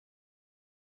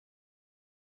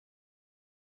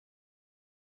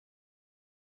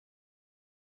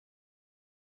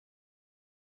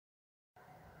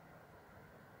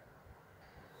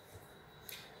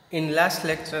In last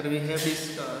lecture we have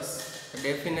discussed the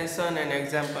definition and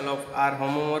example of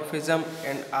R-homomorphism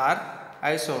and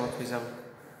R-isomorphism.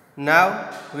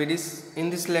 Now in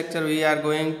this lecture we are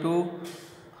going to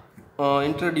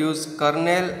introduce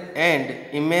kernel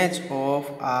and image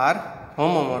of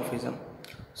R-homomorphism.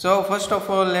 So first of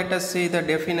all, let us see the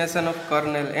definition of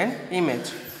kernel and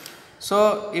image.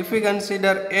 So if we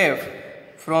consider F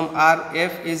from R,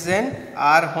 F is an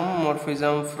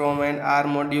R-homomorphism from an R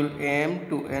module M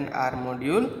to an R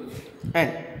module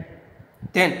N.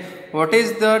 Then what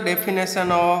is the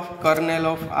definition of kernel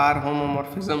of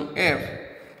R-homomorphism F?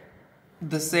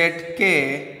 The set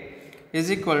K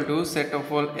is equal to set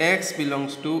of all x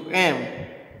belongs to M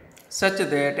such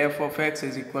that f of x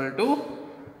is equal to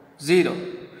 0.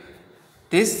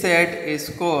 This set is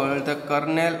called the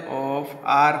kernel of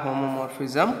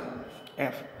R-homomorphism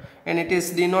F, and it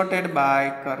is denoted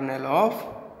by kernel of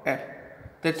F.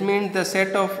 That means the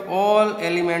set of all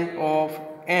element of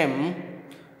M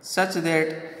such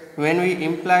that when we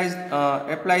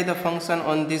apply the function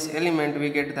on this element we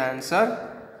get the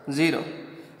answer 0.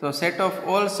 So set of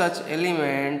all such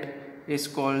element is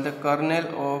called the kernel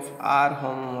of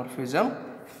R-homomorphism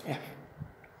F.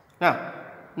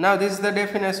 Now this is the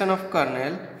definition of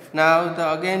kernel. Now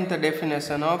again the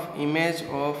definition of image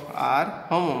of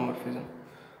R-homomorphism.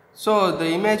 So the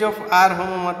image of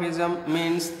R-homomorphism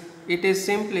means it is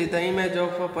simply the image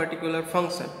of a particular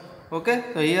function. Okay,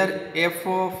 so here f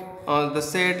of the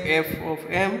set f of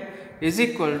M is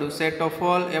equal to set of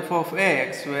all f of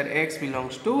x where x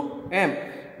belongs to M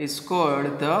is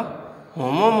called the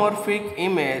homomorphic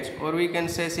image, or we can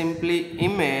say simply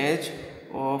image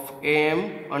of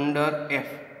M under F,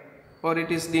 or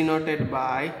it is denoted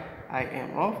by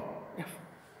Im of F.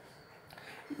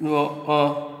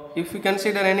 If we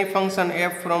consider any function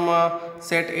f from a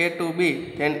set A to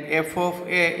B, then f of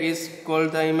A is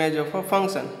called the image of a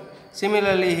function.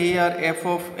 Similarly here f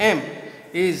of M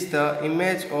is the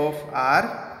image of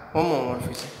R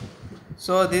homomorphism.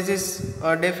 So this is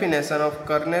a definition of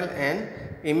kernel and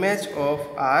image of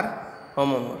R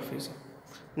homomorphism.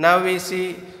 Now we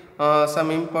see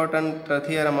some important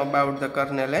theorem about the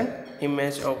kernel and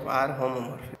image of R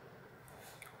homomorphism.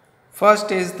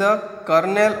 First is the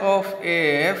kernel of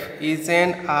F is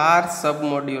an R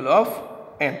submodule of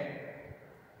M.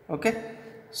 Okay.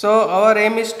 So our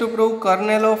aim is to prove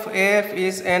kernel of F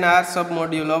is an R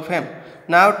submodule of M.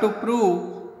 Now to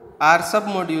prove R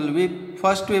submodule, we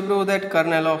prove that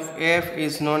kernel of F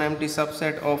is non-empty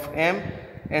subset of M,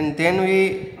 and then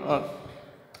we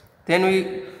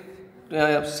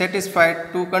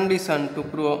satisfied two conditions to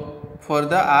prove for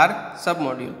the R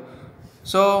submodule.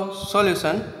 So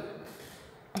solution: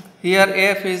 here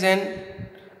F is an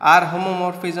R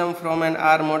homomorphism from an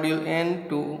R module N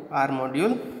to R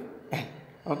module N.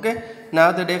 Okay.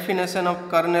 Now the definition of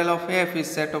kernel of F is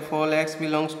set of all x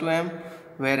belongs to M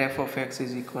where f of x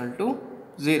is equal to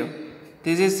 0.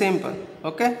 This is simple.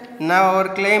 Okay. Now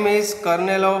our claim is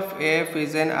kernel of F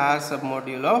is an R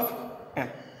submodule of M.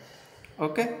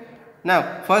 Okay.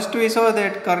 Now first we saw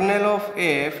that kernel of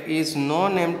F is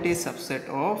non-empty subset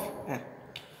of M.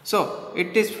 So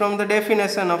it is from the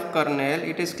definition of kernel,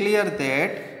 it is clear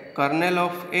that kernel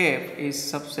of F is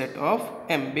subset of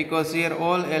M, because here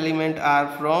all elements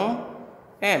are from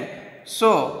M.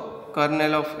 So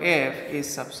kernel of F is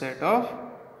subset of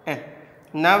M.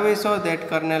 Now we saw that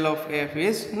kernel of F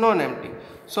is non-empty.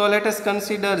 So let us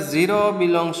consider 0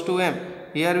 belongs to M.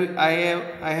 Here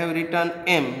I have written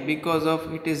M because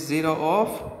of it is 0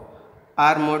 of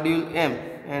R module M,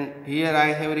 and here I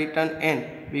have written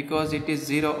N because it is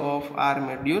 0 of R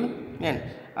module N.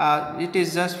 It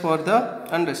is just for the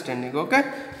understanding, okay,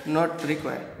 not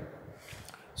required.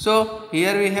 So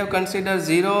here we have considered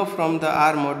 0 from the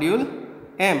R module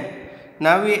M.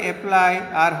 Now we apply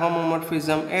R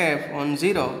homomorphism F on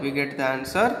 0, we get the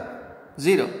answer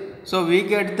 0. So we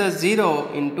get the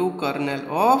 0 into kernel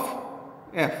of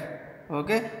F.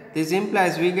 Okay, this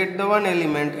implies we get the one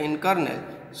element in kernel.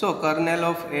 So kernel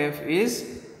of F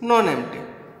is non-empty.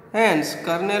 Hence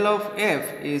kernel of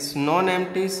F is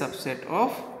non-empty subset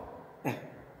of F.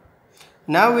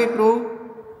 Now we prove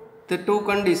the two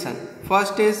conditions.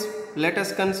 First is, let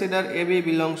us consider AB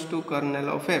belongs to kernel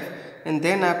of F, and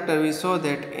then after we saw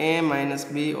that A minus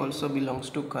B also belongs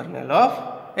to kernel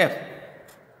of F.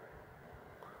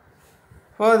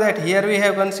 For that here we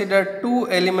have considered two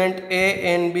elements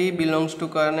A and B belongs to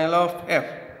kernel of F.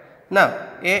 Now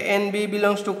A and B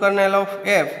belongs to kernel of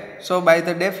F. So by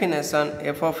the definition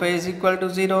f of A is equal to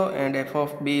 0 and f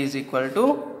of B is equal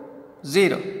to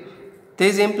 0.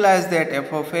 This implies that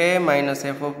f of A minus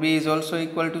f of B is also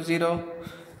equal to 0.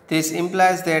 This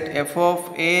implies that f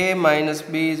of a minus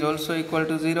b is also equal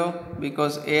to 0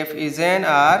 because f is an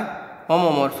R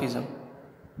homomorphism.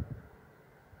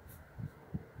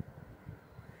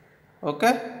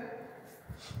 Okay.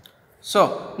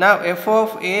 So now f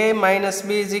of a minus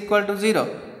b is equal to 0.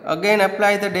 Again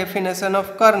apply the definition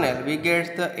of kernel. We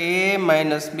get the a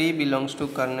minus b belongs to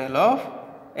kernel of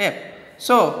f.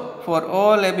 So for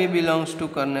all ab belongs to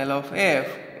kernel of f,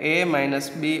 a minus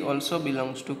b also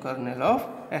belongs to kernel of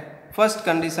f. First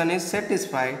condition is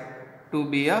satisfied to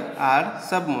be a R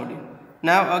submodule.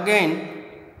 Now again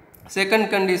second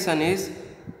condition is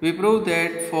we prove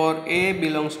that for a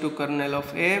belongs to kernel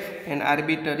of f, an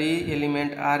arbitrary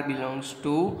element R belongs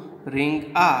to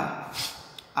ring R.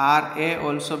 Ra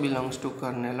also belongs to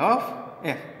kernel of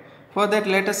f. For that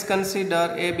let us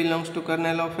consider a belongs to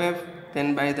kernel of f.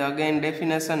 Then by the again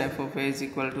definition f of a is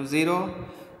equal to 0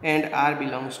 and R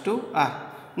belongs to R.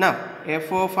 Now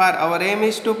f of R, our aim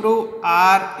is to prove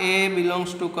Ra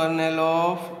belongs to kernel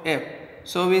of f.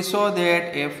 So we saw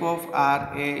that f of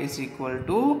Ra is equal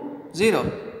to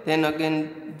 0.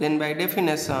 Then by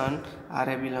definition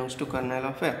Ra belongs to kernel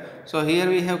of f. So here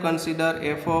we have considered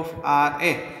f of Ra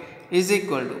is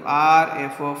equal to R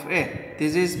f of a.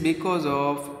 This is because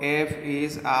of f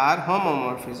is R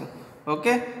homomorphism.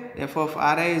 Okay, f of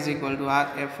Ra is equal to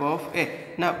R f of a.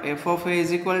 Now f of a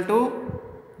is equal to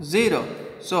 0.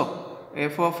 So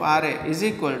f of Ra is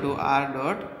equal to R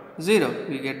dot 0.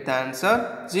 We get the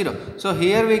answer 0. So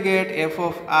here we get f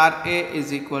of Ra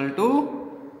is equal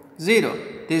to 0.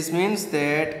 This means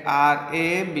that Ra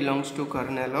belongs to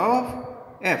kernel of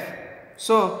f.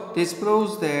 So this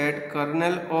proves that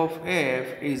kernel of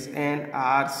f is an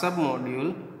R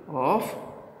submodule of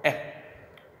f.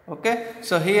 Okay.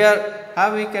 So here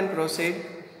how we can proceed?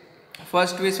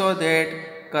 First we saw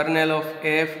that kernel of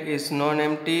f is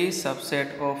non-empty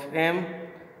subset of M.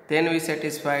 Then we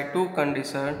satisfy two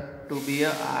conditions to be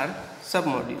a R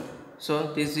submodule.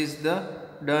 So this is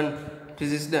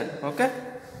done. Okay.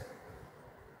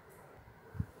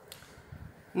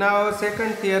 Now our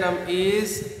second theorem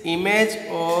is image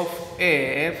of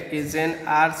f is an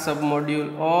R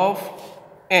submodule of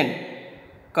N.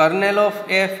 Kernel of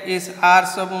f is R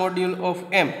submodule of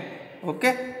M.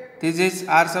 Okay. This is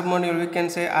R submodule, we can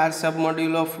say R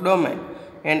submodule of domain,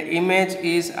 and image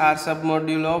is R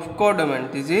submodule of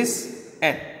codomain. This is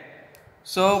N.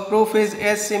 So proof is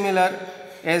as similar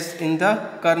as in the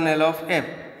kernel of f.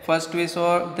 First we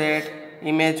saw that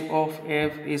image of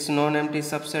f is non-empty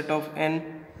subset of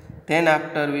N. Then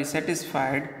after we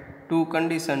satisfied two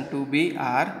conditions to be a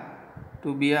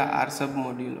R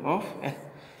submodule of N.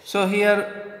 So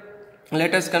here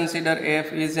let us consider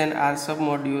f is an R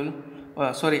submodule,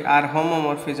 R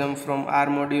homomorphism from R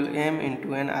module M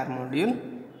into an R module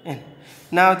N.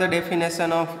 Now the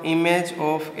definition of image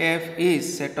of f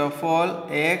is set of all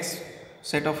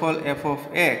f of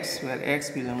x where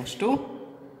x belongs to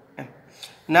M.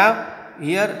 Now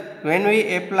here when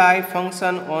we apply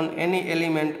function on any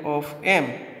element of M,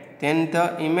 then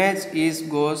the image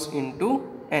goes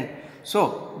into N.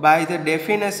 So by the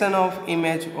definition of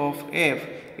image of f,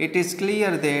 it is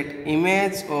clear that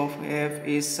image of f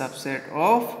is subset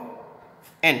of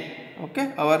N.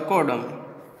 Okay, our codomain.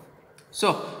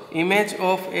 So image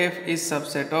of f is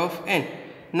subset of N.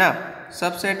 Now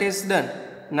subset is done.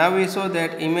 Now we saw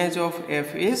that image of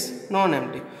f is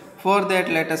non-empty. For that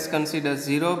let us consider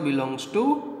 0 belongs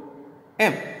to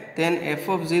M. Then f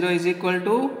of 0 is equal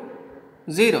to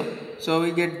 0. So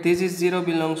we get this is 0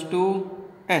 belongs to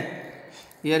N.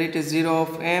 Here it is 0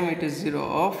 of M, it is 0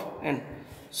 of N.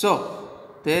 So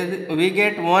there we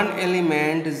get one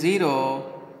element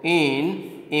 0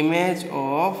 in image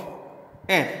of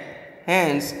f.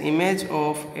 Hence image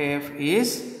of f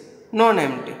is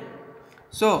non-empty.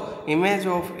 So image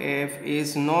of f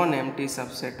is non-empty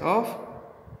subset of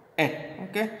N.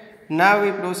 Okay. Now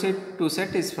we proceed to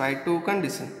satisfy two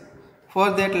conditions.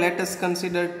 For that let us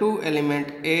consider two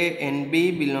elements a and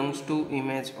b belongs to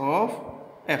image of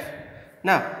f.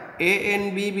 Now a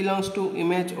and b belongs to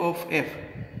image of f,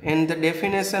 and the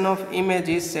definition of image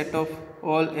is set of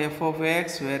all f of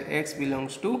x where x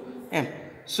belongs to M.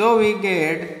 So we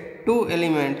get two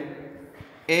elements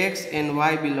x and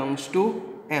y belongs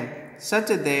to M such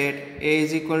that a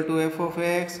is equal to f of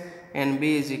x and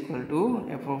b is equal to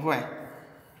f of y.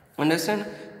 Understand?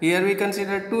 Here we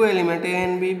consider two elements a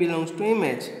and b belongs to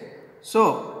image.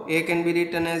 So a can be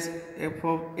written as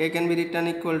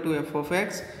equal to f of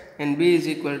x and b is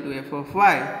equal to f of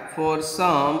y for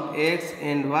some x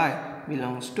and y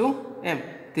belongs to M.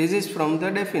 This is from the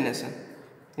definition.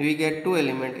 We get two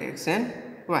elements x and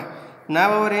y.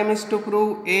 Now our aim is to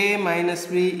prove a minus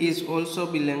b is also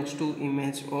belongs to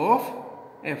image of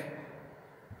f.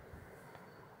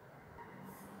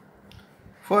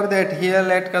 For that, here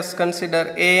let us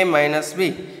consider a minus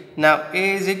b. Now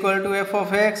a is equal to f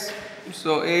of x,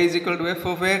 so a is equal to f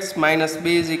of x minus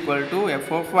b is equal to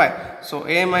f of y. So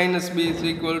a minus b is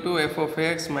equal to f of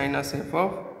x minus f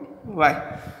of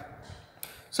y.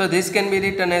 So this can be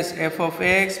written as f of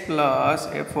x plus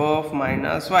f of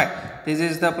minus y. This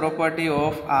is the property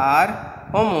of R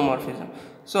homomorphism.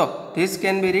 So this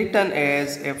can be written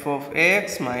as f of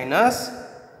x minus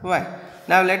y.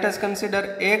 Now let us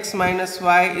consider x minus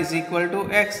y is equal to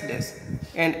x dash,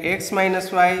 and x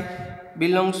minus y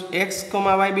belongs, x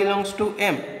comma y belongs to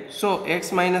M. So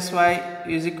x minus y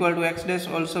is equal to x dash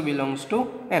also belongs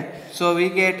to M. So we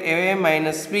get a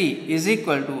minus b is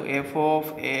equal to f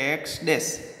of x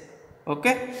dash.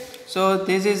 Okay. So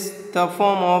this is the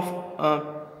form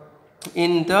of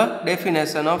in the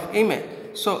definition of image.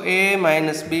 So a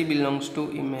minus b belongs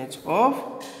to image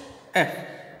of f.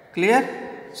 Clear?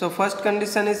 So first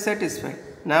condition is satisfied.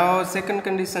 Now our second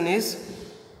condition is,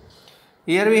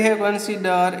 here we have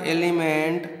considered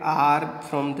element R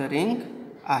from the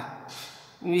ring R.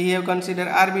 We have considered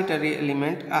arbitrary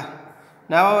element R.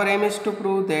 Now our aim is to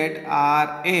prove that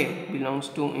Ra belongs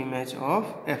to image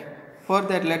of F. For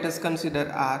that, let us consider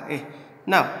Ra.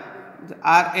 Now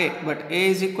Ra, but a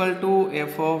is equal to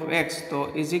f of x,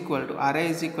 so is equal to Ra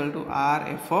is equal to R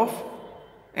f of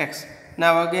x.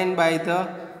 Now again by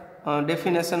the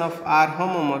definition of R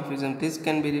homomorphism, this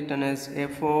can be written as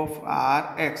f of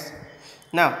Rx.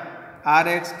 Now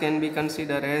Rx can be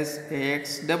considered as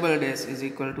x double dash is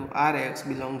equal to Rx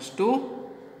belongs to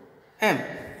M.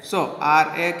 So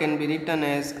Ra can be written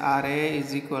as Ra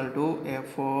is equal to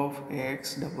f of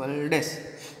x double dash.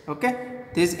 Okay,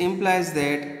 this implies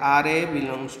that Ra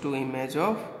belongs to image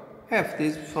of F.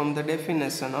 This is from the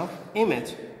definition of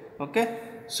image. Okay,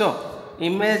 so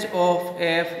image of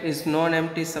F is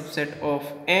non-empty subset of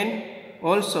N.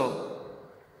 Also,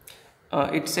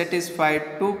 it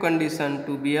satisfied two conditions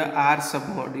to be a R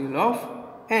submodule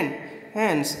of N.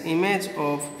 Hence, image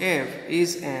of F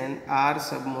is an R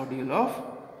submodule of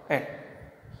N.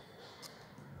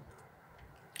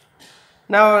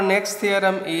 Now, our next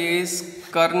theorem is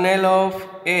kernel of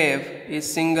F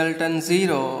is singleton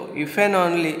 0 if and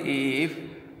only if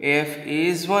F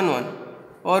is 1, 1.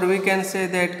 Or we can say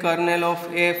that kernel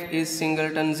of F is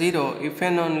singleton 0 if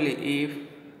and only if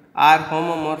R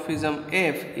homomorphism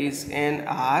F is an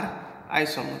R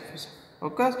isomorphism.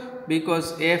 Okay,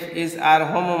 because F is R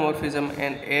homomorphism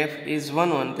and F is 1,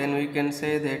 1, then we can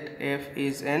say that F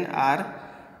is an R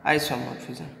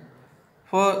isomorphism.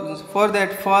 For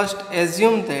that, first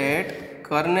assume that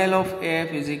kernel of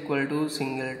F is equal to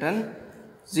singleton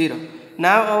 0.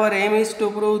 Now our aim is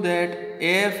to prove that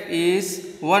F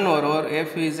is 1 or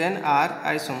F is an R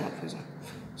isomorphism.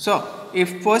 So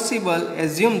if possible,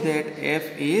 assume that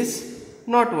F is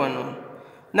not 1, 1.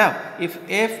 Now if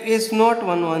F is not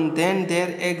 1, 1, then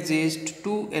there exist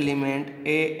two elements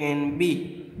A and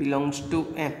B belongs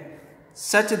to M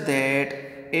such that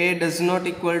A does not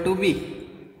equal to B.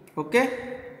 Okay,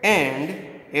 and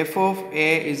f of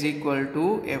A is equal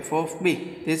to f of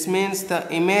B. This means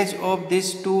the image of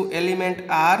these two elements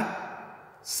are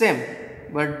same,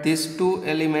 but these two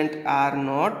elements are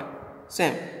not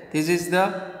same. This is the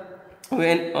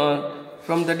when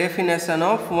from the definition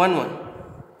of 1, 1.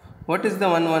 What is the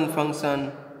 1, 1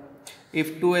 function?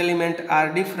 If two elements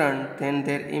are different, then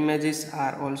their images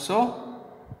are also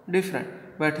different.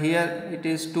 But here it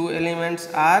is two elements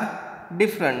are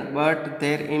different, but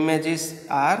their images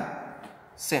are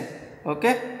same.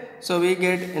 Okay, so we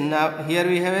get, now here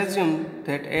we have assumed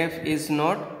that F is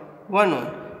not 1,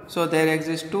 1. So there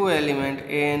exist two elements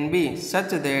A and B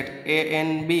such that A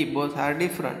and B both are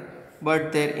different,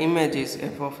 but their images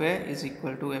f of A is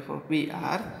equal to f of B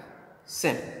are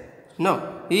same.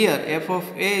 Now here f of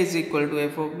A is equal to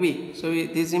f of B. So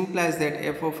this implies that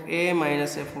f of A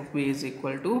minus f of B is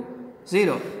equal to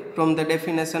 0. From the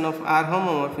definition of R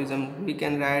homomorphism, we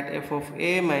can write f of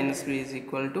A minus B is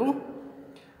equal to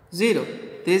 0.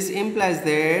 This implies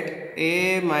that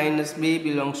A minus B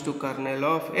belongs to kernel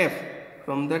of F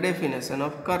from the definition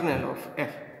of kernel of F.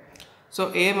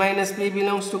 So A minus B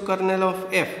belongs to kernel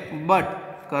of F,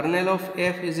 but kernel of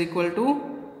F is equal to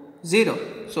 0.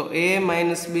 So A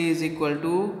minus B is equal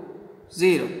to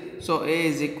 0. So A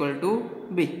is equal to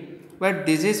B. But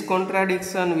this is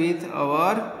contradiction with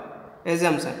our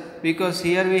assumption, because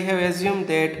here we have assumed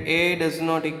that A does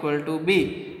not equal to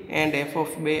B and f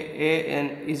of B A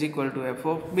and is equal to f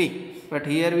of B. But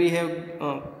here we have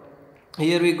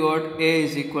here we got A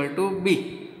is equal to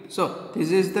B. So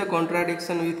this is the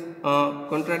contradiction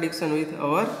with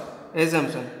our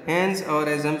assumption. Hence our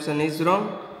assumption is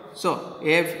wrong. So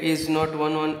F is not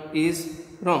 1 1 is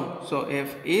wrong. So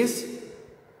F is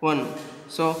 1.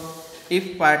 So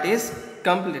if part is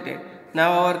completed.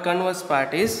 Now our converse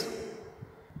part is.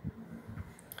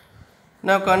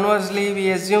 Now conversely we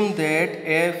assume that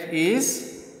F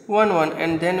is 1 1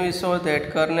 and then we saw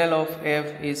that kernel of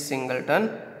F is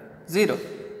singleton 0.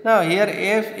 Now here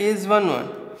F is 1 1.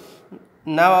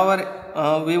 Now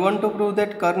our we want to prove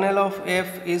that kernel of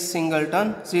F is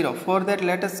singleton 0. For that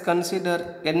let us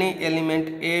consider any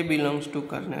element A belongs to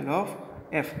kernel of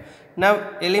F.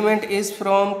 Now element is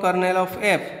from kernel of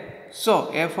F. So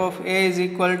F of A is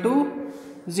equal to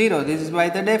 0. This is by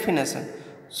the definition.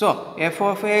 So F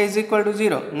of A is equal to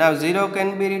 0. Now 0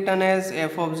 can be written as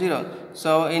F of 0.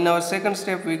 So in our second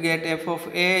step we get F of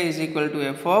A is equal to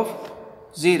F of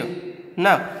 0.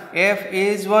 Now F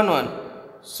is 1 1.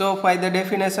 So by the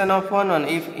definition of 1 1,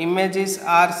 if images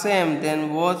are same then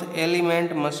both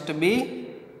element must be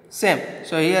same.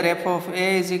 So here F of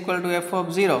A is equal to F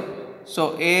of 0.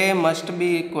 So A must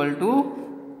be equal to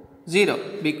 0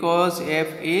 because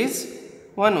F is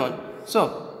 1 1.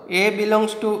 So A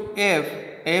belongs to F.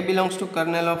 A belongs to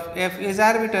kernel of F is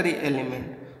arbitrary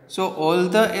element. So all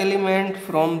the element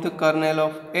from the kernel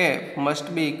of F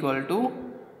must be equal to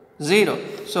 0.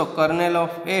 So kernel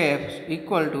of F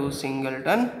equal to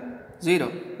singleton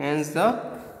 0. Hence the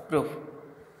proof.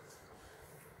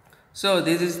 So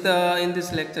this is in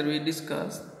this lecture we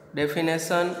discussed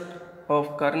definition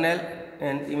of kernel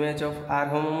and image of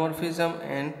R-homomorphism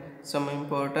and some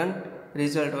important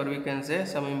result, or we can say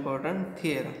some important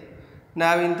theorem.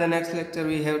 Now in the next lecture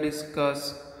we will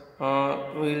discuss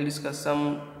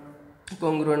some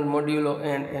congruent modulo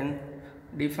and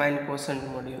define quotient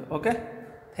modulo. Okay,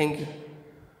 thank you.